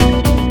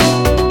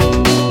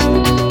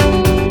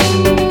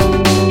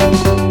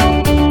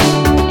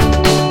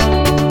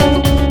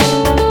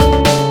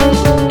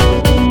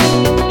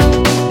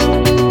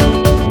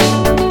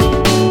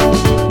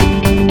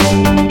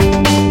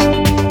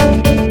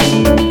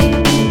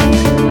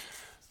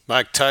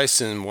Mike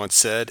Tyson once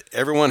said,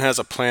 "Everyone has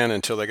a plan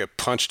until they get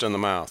punched in the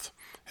mouth."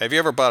 Have you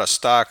ever bought a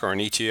stock or an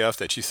ETF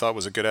that you thought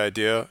was a good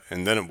idea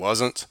and then it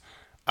wasn't?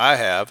 I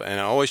have, and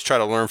I always try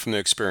to learn from the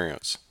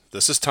experience.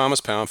 This is Thomas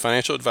Pound,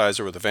 financial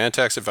advisor with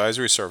Avantax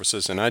Advisory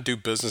Services, and I do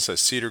business at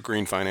Cedar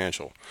Green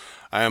Financial.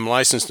 I am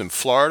licensed in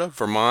Florida,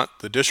 Vermont,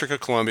 the District of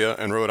Columbia,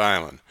 and Rhode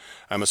Island.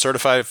 I'm a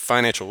certified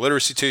financial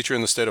literacy teacher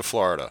in the state of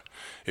Florida.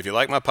 If you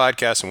like my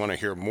podcast and want to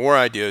hear more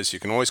ideas, you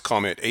can always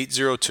call me at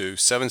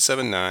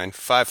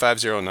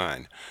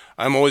 802-779-5509.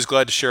 I'm always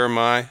glad to share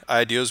my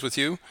ideas with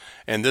you,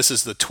 and this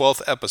is the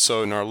 12th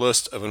episode in our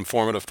list of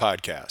informative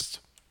podcasts.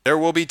 There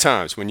will be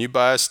times when you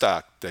buy a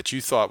stock that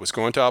you thought was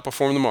going to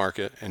outperform the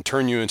market and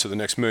turn you into the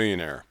next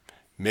millionaire.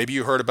 Maybe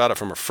you heard about it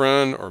from a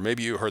friend, or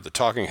maybe you heard the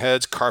talking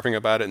heads carping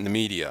about it in the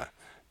media.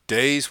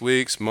 Days,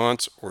 weeks,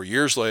 months, or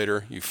years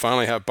later, you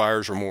finally have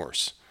buyer's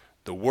remorse.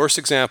 The worst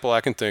example I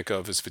can think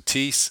of is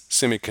Vitesse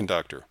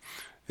Semiconductor.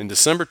 In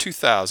December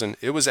 2000,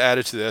 it was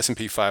added to the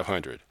S&P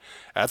 500.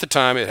 At the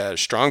time, it had a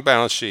strong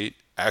balance sheet,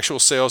 actual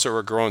sales that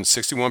were growing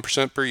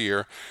 61% per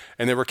year,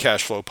 and they were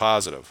cash flow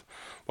positive.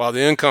 While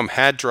the income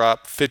had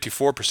dropped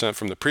 54%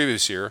 from the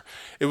previous year,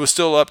 it was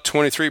still up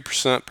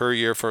 23% per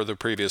year for the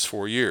previous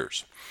 4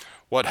 years.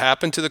 What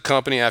happened to the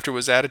company after it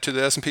was added to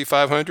the S&P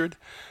 500?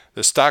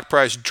 The stock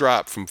price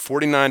dropped from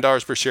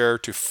 $49 per share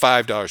to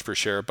 $5 per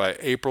share by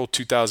April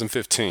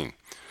 2015.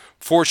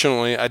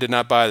 Fortunately, I did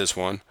not buy this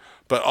one,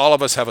 but all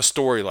of us have a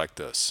story like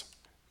this.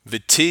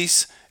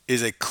 Vitesse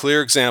is a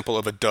clear example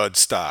of a dud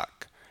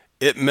stock.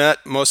 It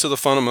met most of the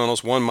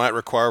fundamentals one might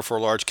require for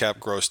a large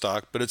cap growth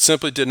stock, but it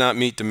simply did not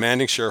meet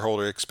demanding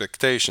shareholder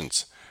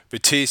expectations.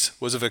 Vitesse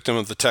was a victim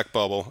of the tech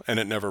bubble, and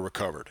it never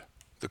recovered.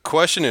 The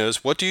question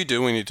is, what do you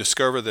do when you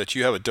discover that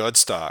you have a dud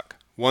stock,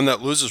 one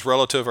that loses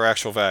relative or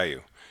actual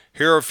value?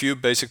 Here are a few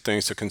basic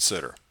things to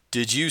consider.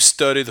 Did you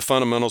study the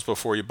fundamentals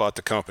before you bought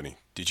the company?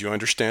 Did you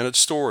understand its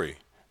story?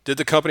 Did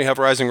the company have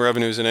rising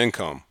revenues and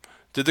income?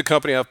 Did the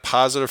company have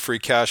positive free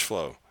cash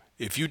flow?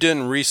 If you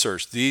didn't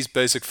research these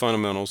basic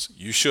fundamentals,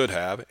 you should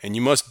have, and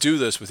you must do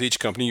this with each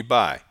company you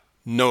buy.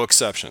 No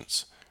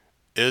exceptions.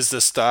 Is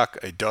this stock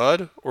a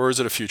dud or is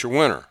it a future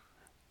winner?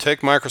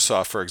 Take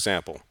Microsoft, for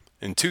example.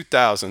 In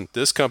 2000,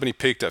 this company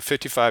peaked at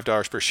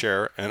 $55 per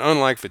share, and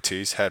unlike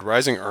Vitesse, had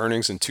rising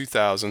earnings in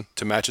 2000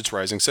 to match its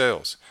rising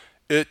sales.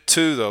 It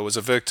too, though, was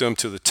a victim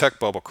to the tech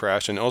bubble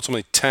crash and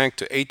ultimately tanked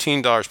to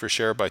 $18 per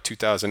share by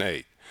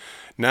 2008.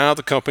 Now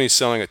the company is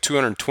selling at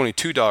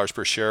 $222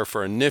 per share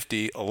for a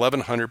nifty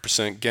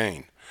 1,100%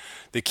 gain.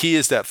 The key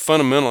is that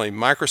fundamentally,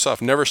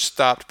 Microsoft never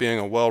stopped being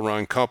a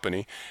well-run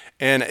company,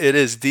 and it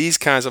is these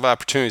kinds of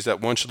opportunities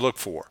that one should look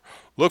for.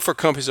 Look for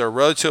companies that are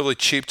relatively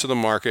cheap to the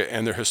market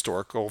and their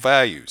historical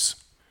values.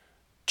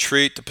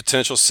 Treat the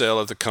potential sale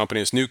of the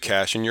company as new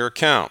cash in your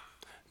account.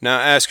 Now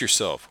ask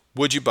yourself,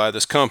 would you buy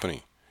this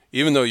company?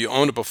 Even though you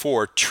owned it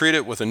before, treat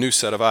it with a new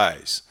set of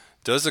eyes.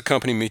 Does the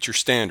company meet your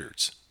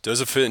standards?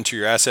 Does it fit into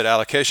your asset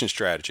allocation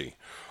strategy?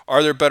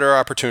 Are there better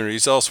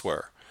opportunities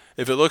elsewhere?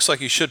 If it looks like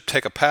you should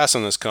take a pass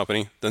on this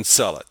company, then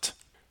sell it.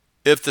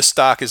 If the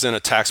stock is in a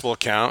taxable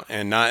account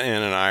and not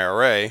in an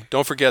IRA,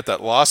 don't forget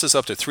that losses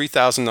up to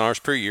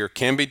 $3,000 per year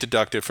can be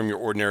deducted from your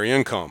ordinary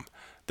income.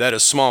 That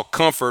is small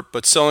comfort,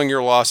 but selling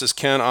your losses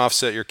can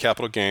offset your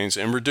capital gains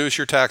and reduce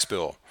your tax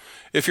bill.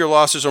 If your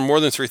losses are more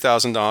than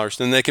 $3,000,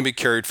 then they can be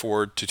carried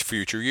forward to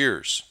future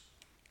years.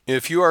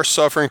 If you are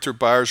suffering through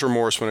buyer's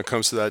remorse when it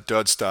comes to that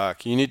dud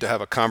stock, you need to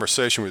have a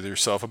conversation with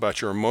yourself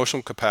about your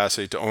emotional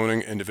capacity to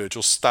owning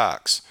individual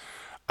stocks.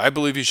 I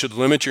believe you should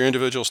limit your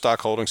individual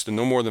stock holdings to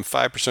no more than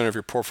 5% of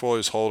your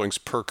portfolio's holdings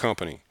per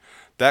company.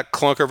 That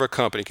clunker of a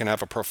company can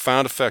have a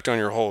profound effect on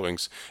your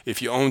holdings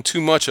if you own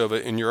too much of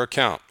it in your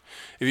account.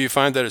 If you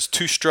find that it's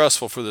too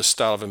stressful for this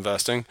style of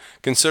investing,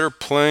 consider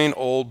plain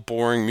old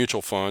boring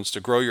mutual funds to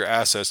grow your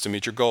assets to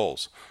meet your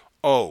goals.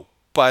 Oh,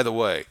 by the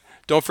way,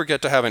 don't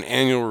forget to have an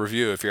annual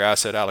review of your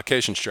asset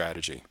allocation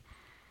strategy.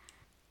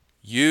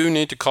 You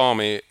need to call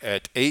me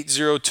at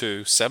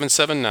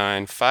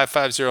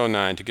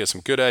 802-779-5509 to get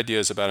some good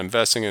ideas about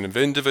investing in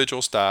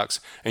individual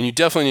stocks, and you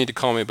definitely need to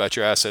call me about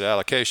your asset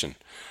allocation.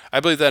 I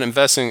believe that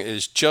investing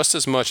is just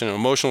as much an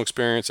emotional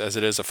experience as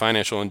it is a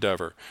financial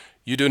endeavor.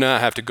 You do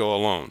not have to go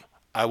alone.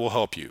 I will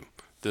help you.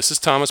 This is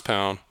Thomas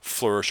Pound,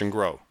 Flourish and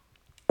Grow.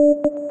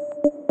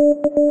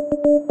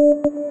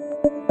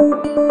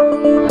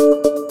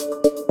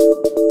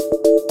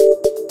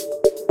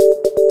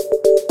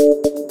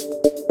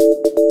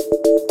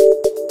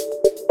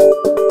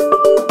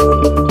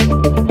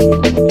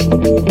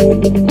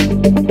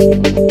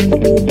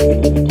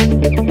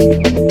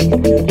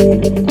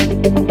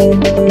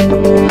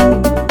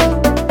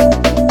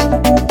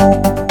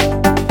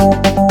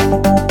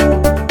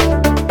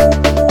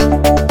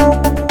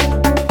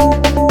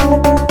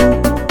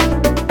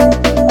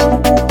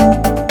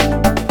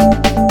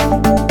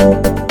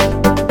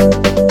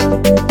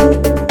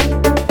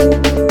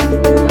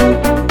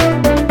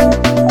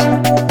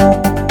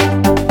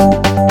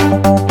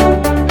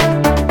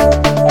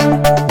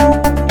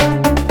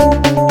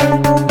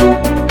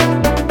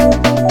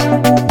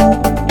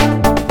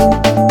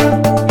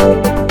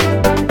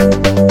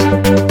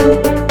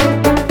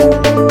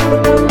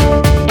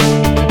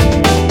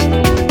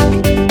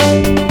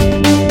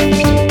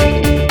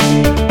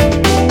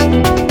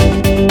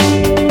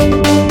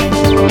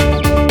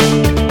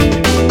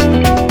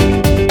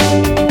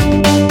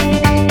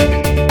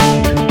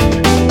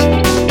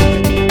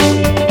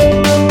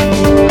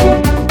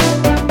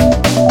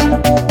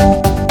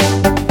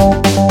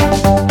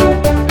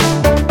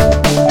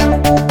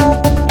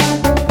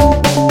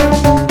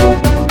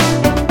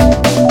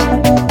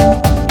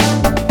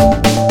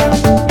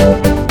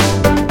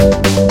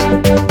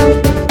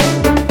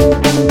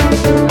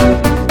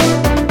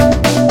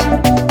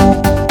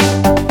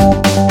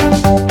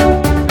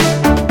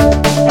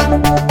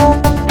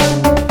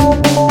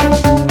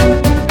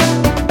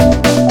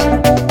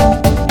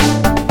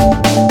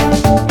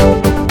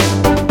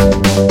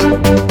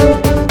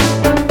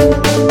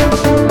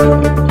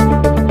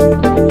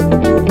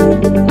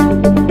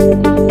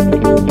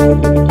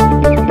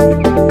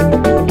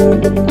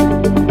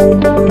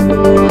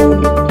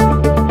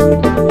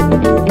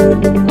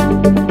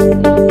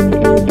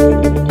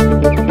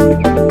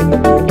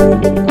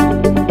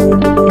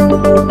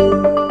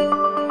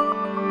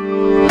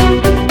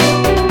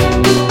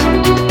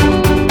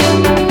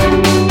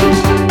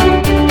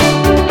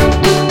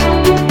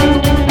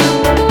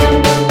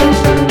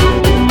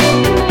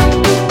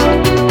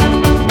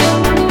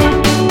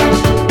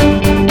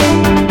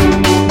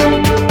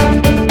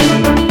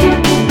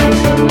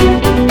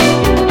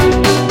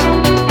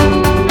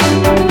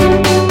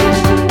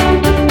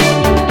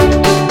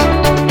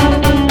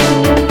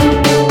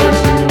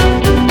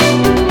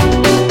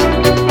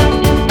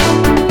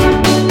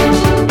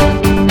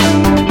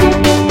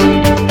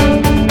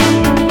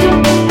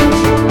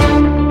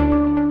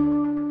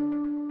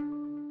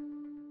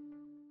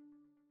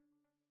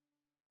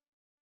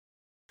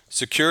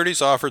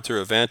 Securities offered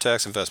through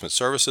Avantax Investment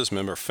Services,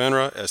 member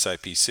FINRA,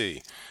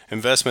 SIPC.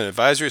 Investment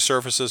advisory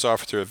services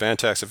offered through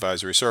Avantax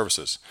Advisory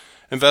Services.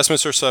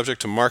 Investments are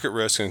subject to market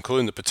risk,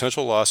 including the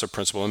potential loss of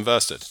principal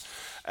invested.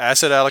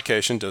 Asset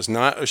allocation does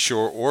not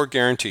assure or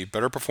guarantee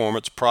better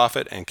performance,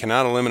 profit, and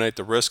cannot eliminate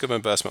the risk of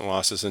investment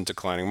losses in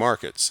declining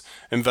markets.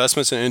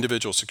 Investments in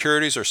individual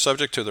securities are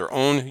subject to their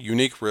own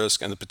unique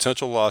risk and the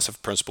potential loss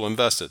of principal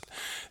invested.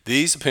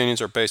 These opinions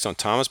are based on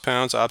Thomas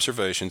Pound's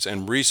observations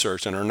and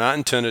research and are not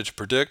intended to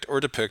predict or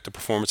depict the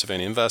performance of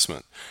any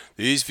investment.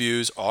 These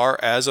views are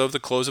as of the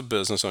close of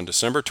business on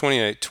December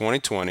 28,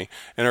 2020,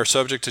 and are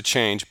subject to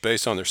change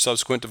based on their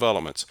subsequent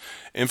developments.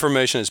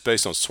 Information is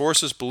based on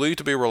sources believed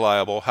to be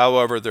reliable,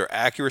 however, their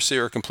accuracy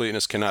or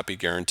completeness cannot be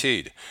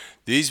guaranteed.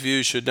 These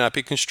views should not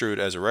be construed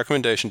as a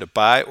recommendation to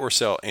buy or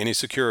sell any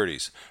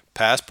securities.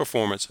 Past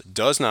performance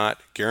does not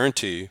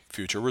guarantee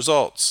future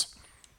results.